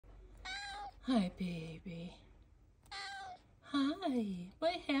Hi, baby. Hi.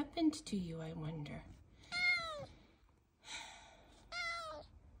 What happened to you, I wonder?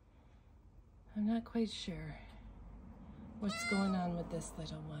 I'm not quite sure what's going on with this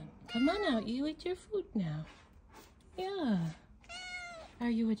little one. Come on out. You eat your food now. Yeah. Are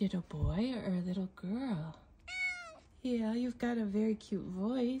you a little boy or a little girl? Yeah, you've got a very cute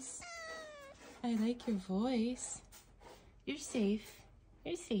voice. I like your voice. You're safe.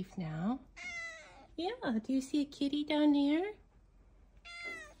 You're safe now. Yeah, do you see a kitty down there?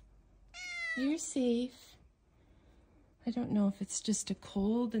 You're safe. I don't know if it's just a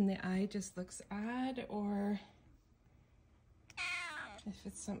cold and the eye just looks odd or if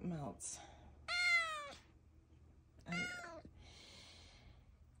it's something else.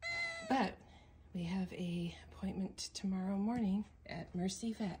 But we have an appointment tomorrow morning at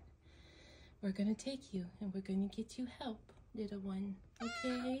Mercy Vet. We're going to take you and we're going to get you help, little one.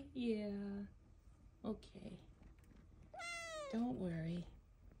 Okay? Yeah. Okay. Don't worry.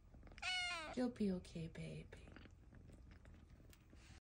 You'll be okay, baby.